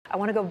I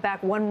want to go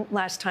back one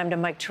last time to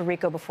Mike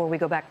Tirico before we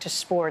go back to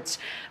sports.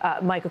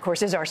 Mike, of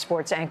course, is our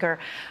sports anchor.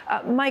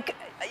 Mike,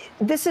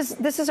 this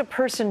is a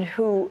person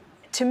who,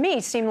 to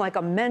me, seemed like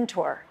a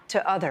mentor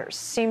to others,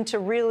 seemed to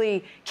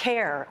really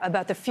care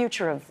about the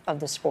future of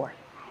the sport.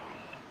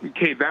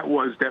 Kate, that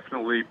was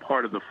definitely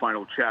part of the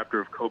final chapter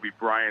of Kobe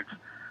Bryant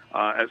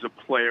as a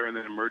player and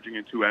then emerging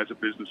into as a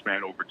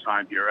businessman over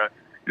time here.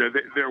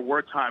 There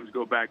were times,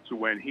 go back to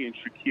when he and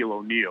Shaquille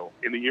O'Neal,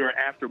 in the year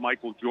after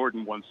Michael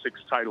Jordan won 6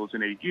 titles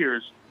in 8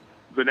 years,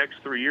 the next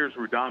 3 years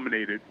were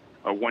dominated,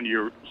 a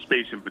 1-year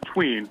space in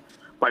between,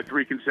 by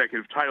 3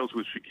 consecutive titles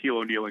with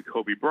Shaquille O'Neal and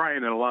Kobe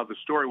Bryant. And a lot of the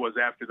story was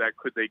after that,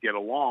 could they get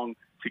along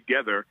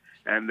together,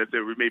 and that they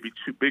were maybe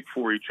too big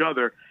for each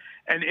other.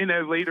 And in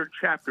a later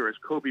chapter, as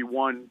Kobe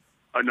won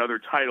another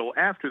title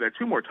after that,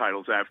 2 more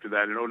titles after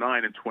that in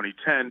 2009 and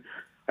 2010,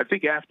 I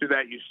think after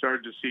that you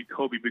started to see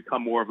Kobe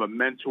become more of a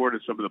mentor to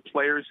some of the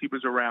players he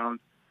was around,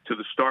 to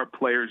the star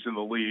players in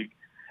the league.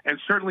 And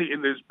certainly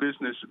in this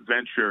business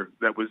venture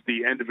that was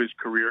the end of his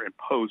career in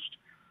post,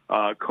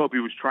 Kobe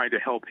was trying to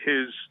help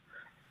his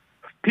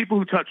people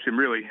who touched him,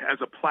 really, as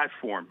a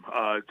platform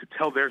to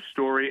tell their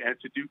story and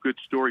to do good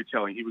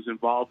storytelling. He was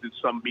involved in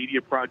some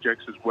media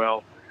projects as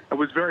well. I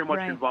was very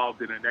much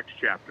involved in the next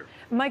chapter.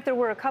 Mike, there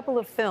were a couple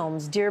of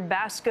films, Dear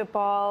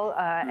Basketball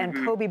and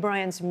Kobe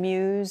Bryant's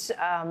Muse.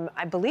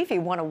 I believe he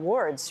won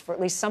awards for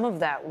at least some of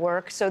that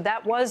work. So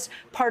that was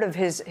part of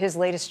his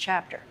latest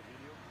chapter.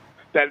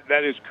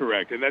 That is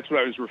correct. And that's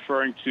what I was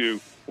referring to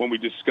when we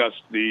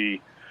discussed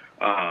the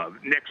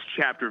next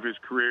chapter of his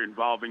career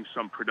involving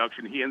some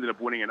production. He ended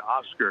up winning an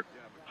Oscar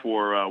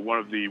for one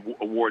of the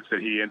awards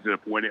that he ended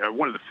up winning,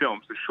 one of the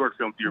films, the short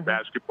film Dear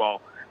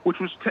Basketball, which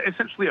was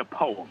essentially a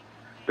poem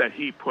that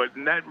he put,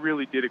 and that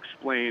really did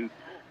explain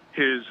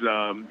his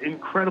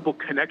incredible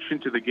connection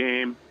to the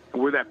game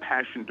and where that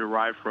passion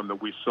derived from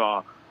that we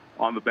saw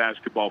on the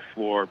basketball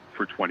floor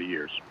for 20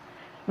 years.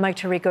 Mike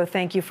Tirico,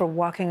 thank you for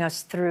walking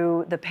us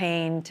through the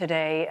pain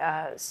today.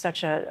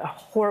 Such a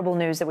horrible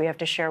news that we have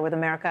to share with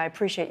America. I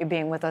appreciate you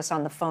being with us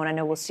on the phone. I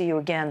know we'll see you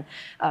again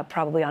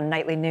probably on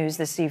Nightly News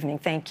this evening.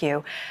 Thank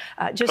you.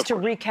 Just to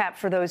recap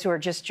for those who are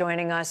just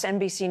joining us,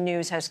 NBC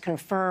News has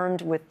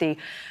confirmed with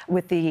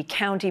the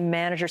county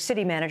manager,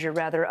 city manager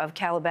rather, of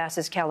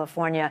Calabasas,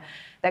 California,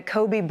 that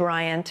Kobe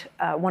Bryant,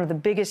 one of the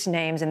biggest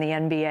names in the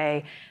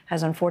NBA,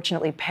 has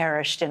unfortunately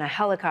perished in a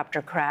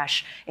helicopter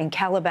crash in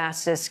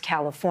Calabasas,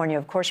 California.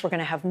 Of course, we're going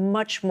to have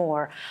much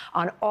more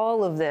on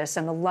all of this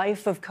and the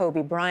life of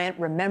Kobe Bryant,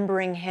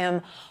 remembering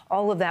him.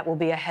 All of that will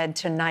be ahead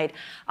tonight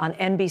on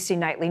NBC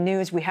Nightly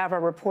News. We have our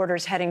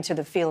reporters heading to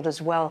the field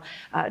as well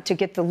to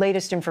get the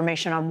latest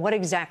information on what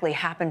exactly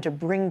happened to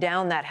bring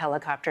down that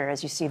helicopter,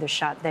 as you see the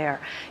shot there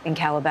in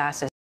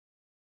Calabasas.